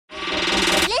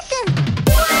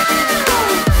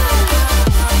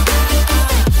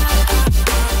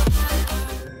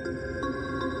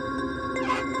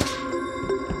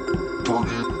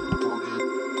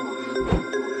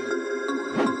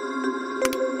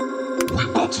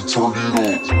about to turn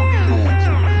it on.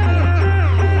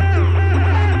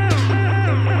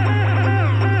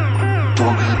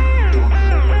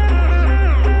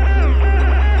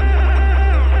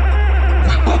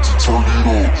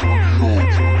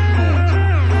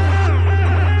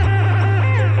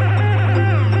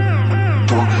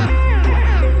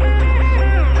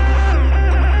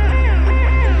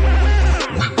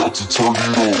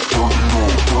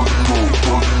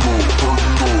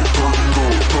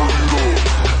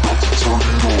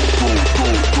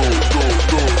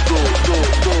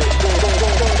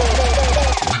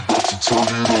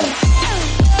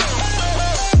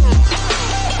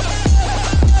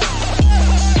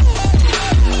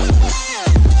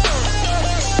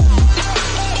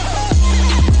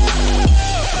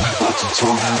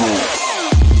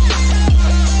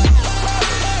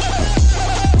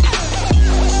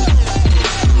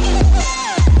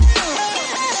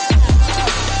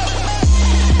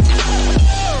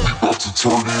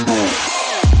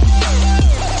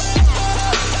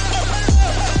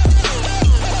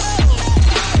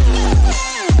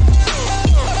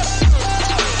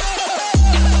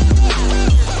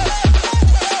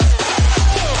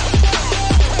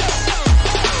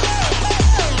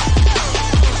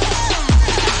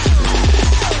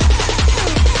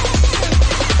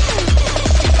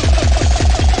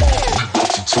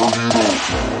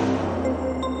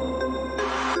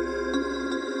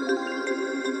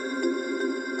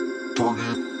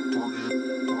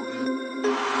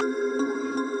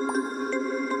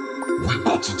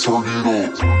 Turn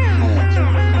it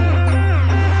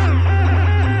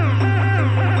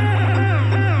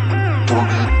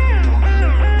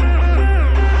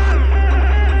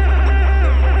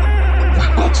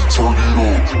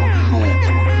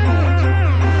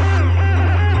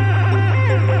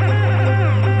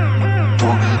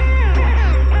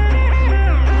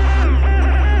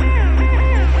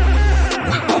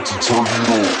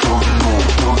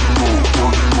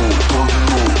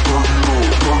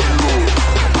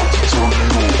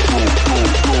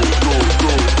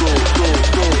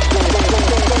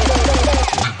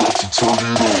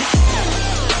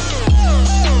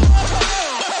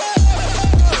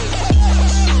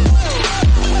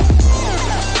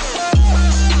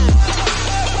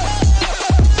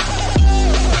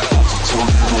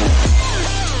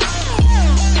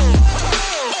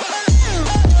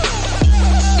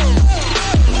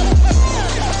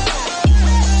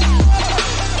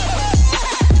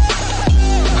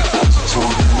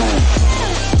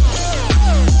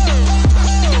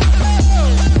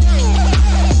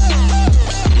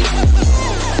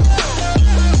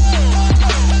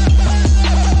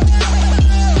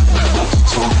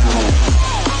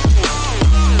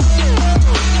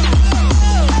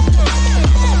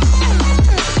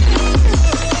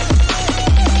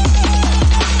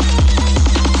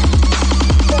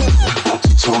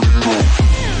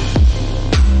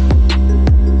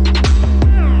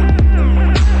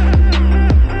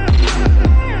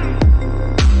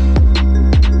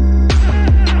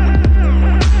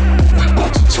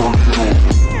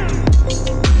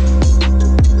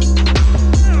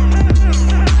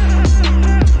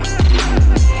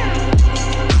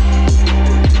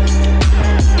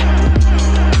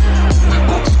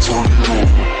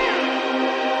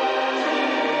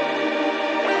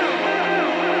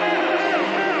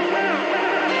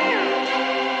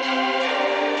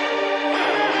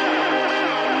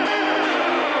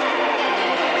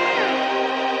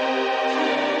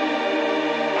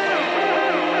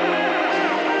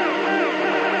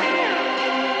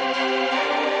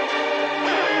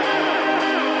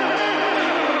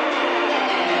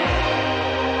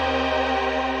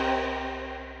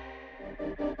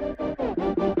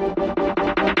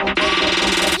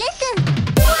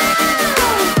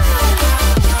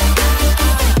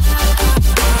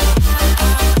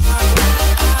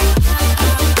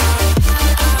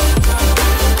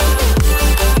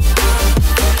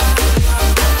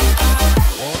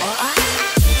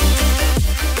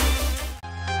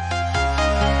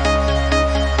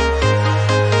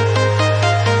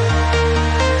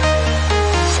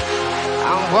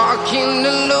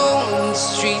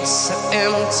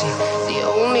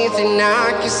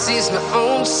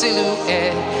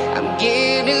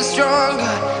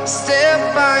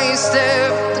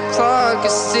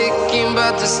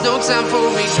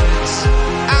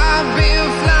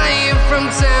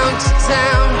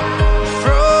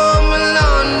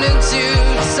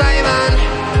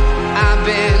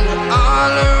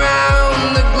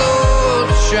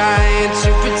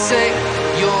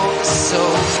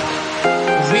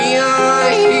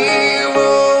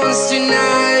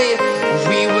tonight,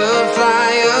 we will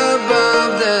fly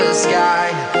above the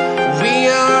sky. We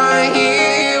are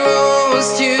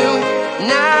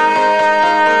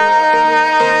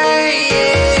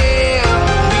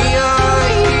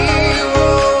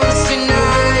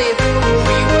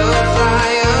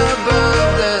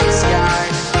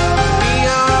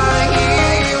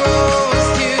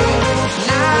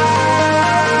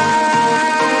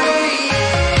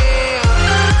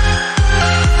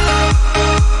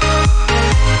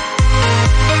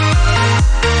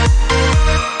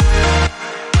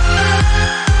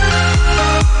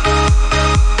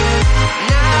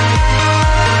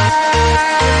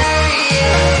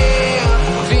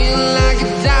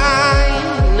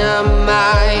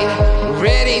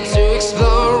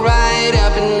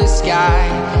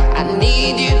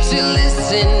need you to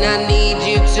listen, I need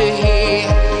you to hear,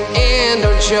 and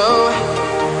don't show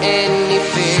any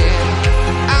fear.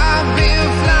 I've been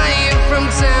flying from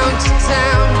town to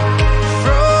town,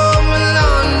 from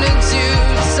London to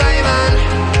Taiwan.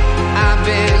 I've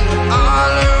been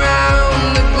all around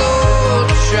the globe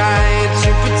trying to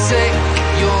protect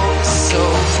your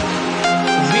soul.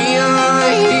 We are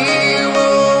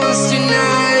heroes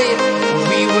tonight,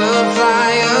 we will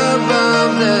fly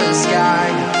above the sky.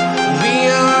 We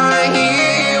are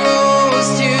heroes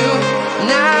tonight,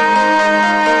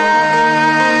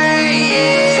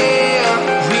 yeah.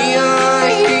 We are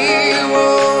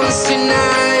heroes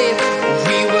tonight,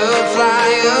 we will fly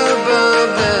above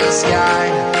the sky.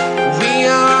 We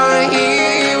are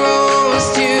heroes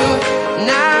tonight,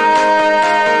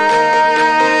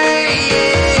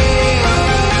 yeah. We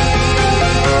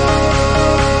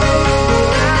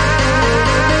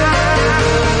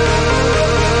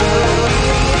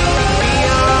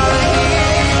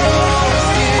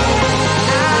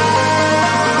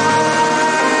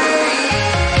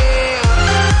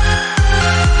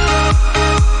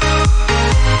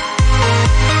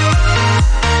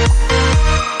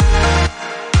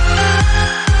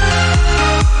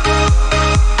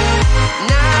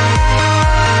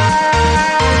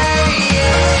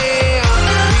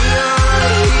are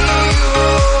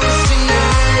heroes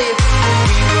tonight,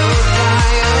 we will fly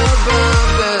above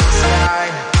the sky.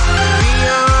 We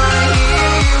are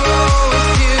heroes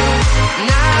tonight,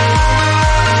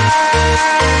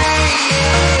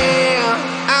 yeah.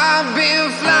 I've been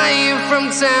flying from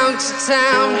town to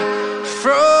town,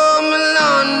 from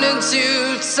London to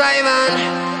Taiwan.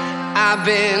 I've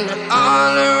been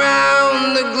all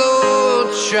around the globe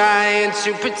trying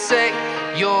to protect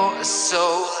your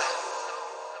soul.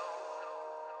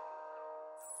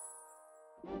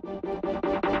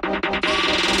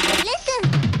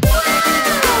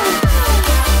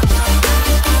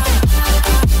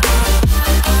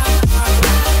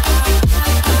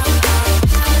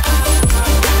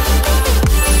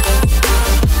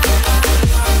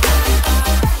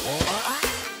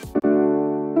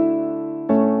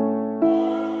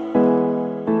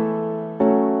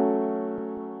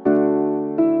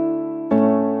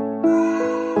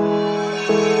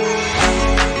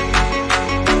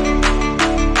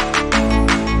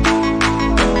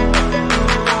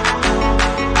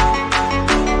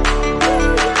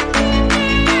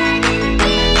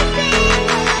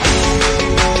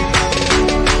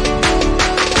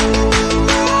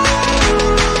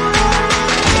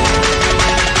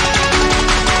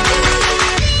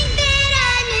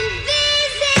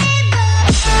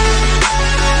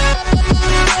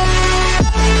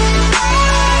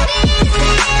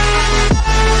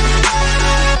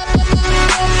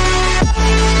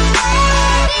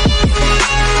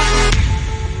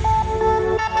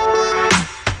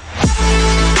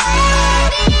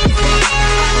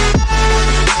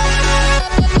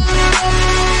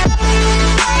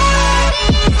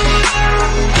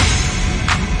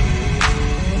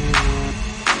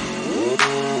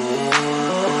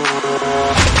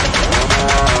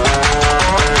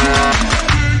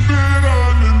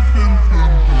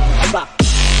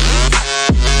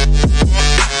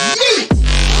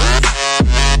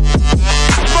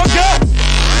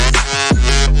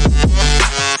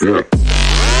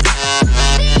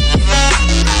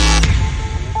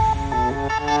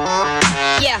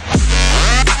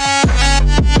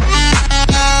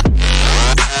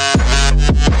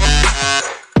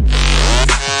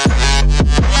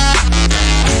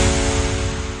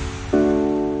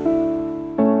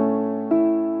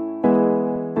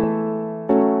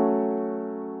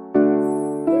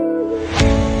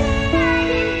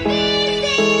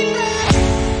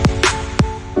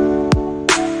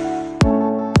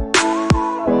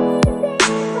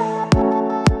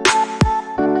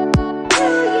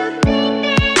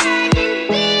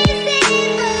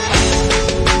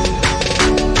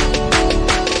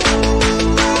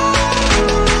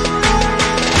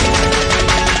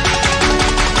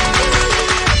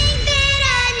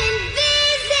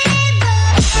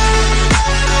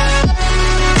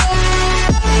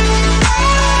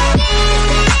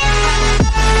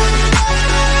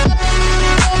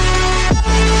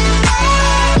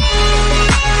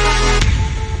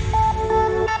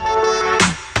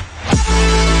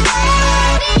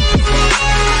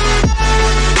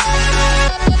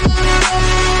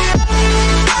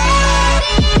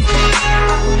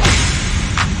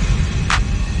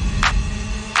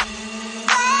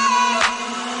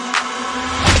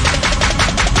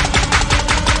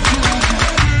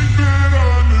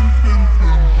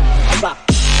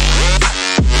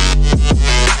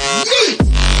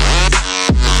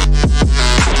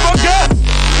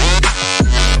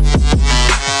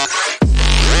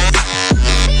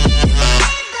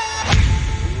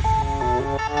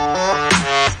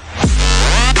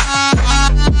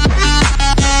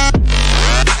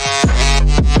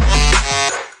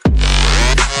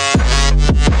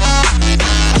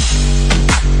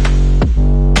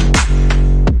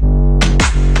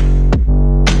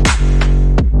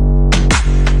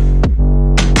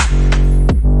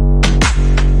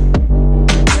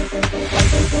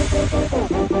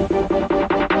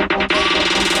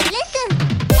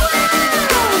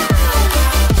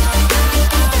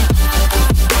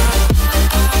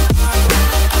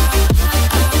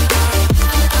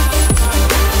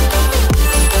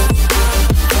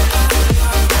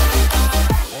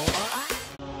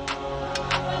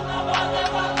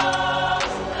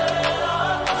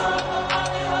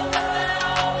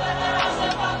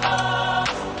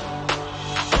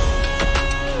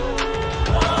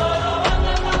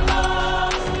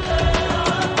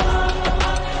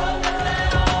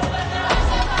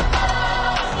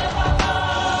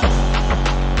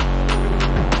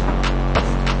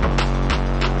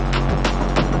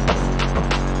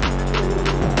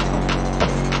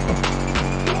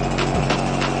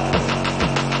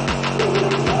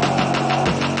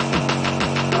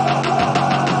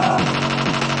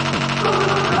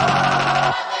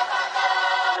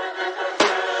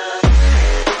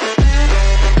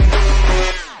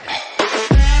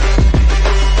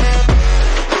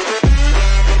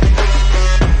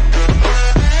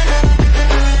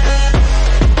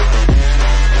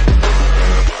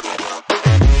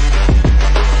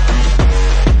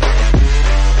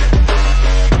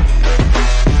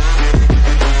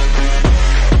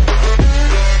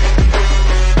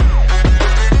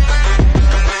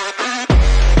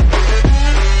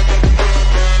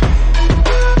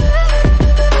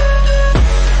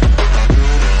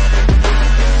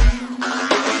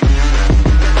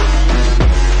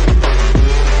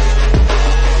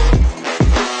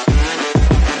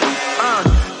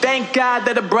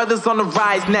 that the brothers on the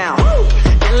rise now.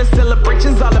 Endless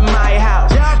celebrations all in my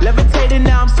house. Levitating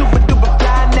now, I'm super duper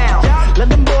fly now.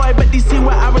 London boy, but DC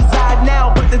where I reside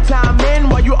now. Put the time in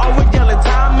while you always yelling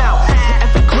time out.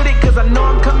 And to quit it, cause I know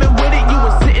I'm coming with it. You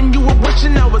were sitting, you were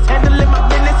wishing I was handling my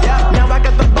business. Now I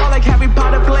got the ball like Harry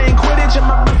Potter playing Quidditch. And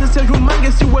my business is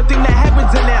humongous, you would think that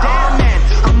happens in it. Oh man,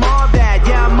 I'm all that,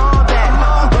 yeah, I'm all that.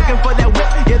 Looking for that whip,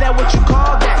 yeah, that what you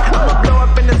call that. I'ma blow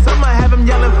up in the summer, have him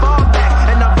yelling fall back.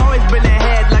 And I've always been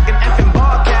ahead like an effing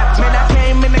ball cap. Man, I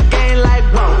came in the game like,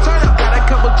 whoa. Got a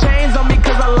couple chains on me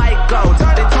cause I like gold.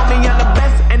 They told me I'm the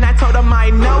best and I told them I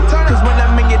know. Cause when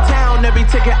I'm in your town, every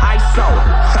ticket I sold.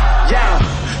 Yeah,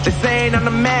 they saying I'm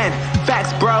the man.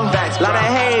 Facts, bro. Lot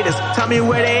of haters, tell me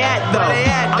where they at though.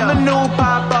 I'm the new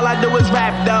pop, all I do is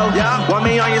rap though. Want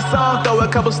me on your song, throw a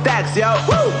couple stacks, yo.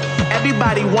 Woo!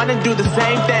 Everybody wanna do the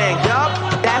same thing, yup.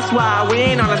 That's why we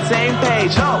ain't on the same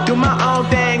page. Do my own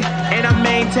thing, and I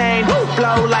maintain.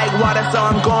 Flow like water, so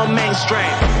I'm going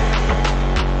mainstream.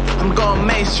 I'm going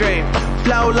mainstream.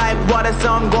 Flow like water, so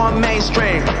I'm going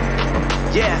mainstream.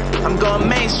 Yeah, I'm going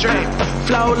mainstream.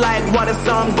 Flow like water,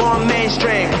 so I'm going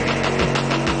mainstream.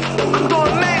 I'm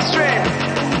going mainstream.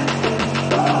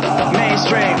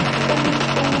 Mainstream.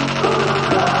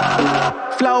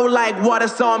 Flow like water,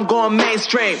 so I'm going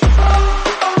mainstream.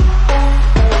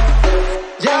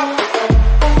 Yeah.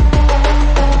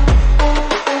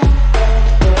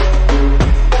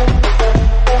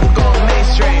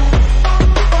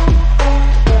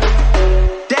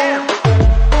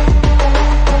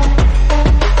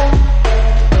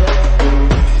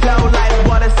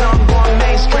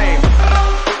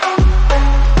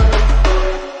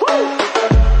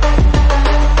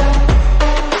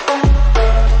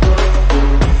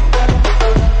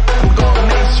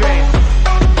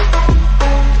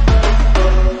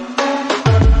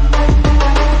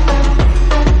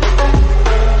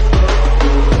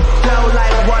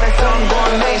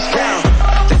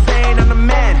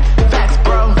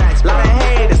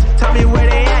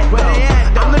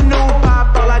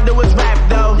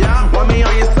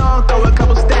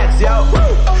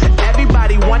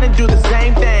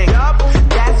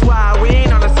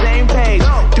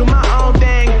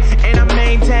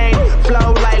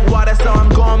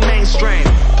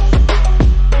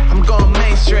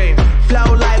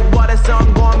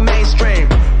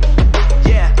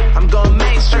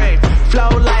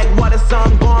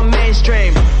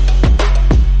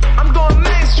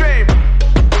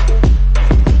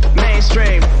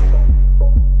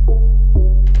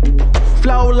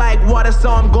 Flow like water,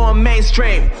 so I'm going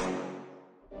mainstream.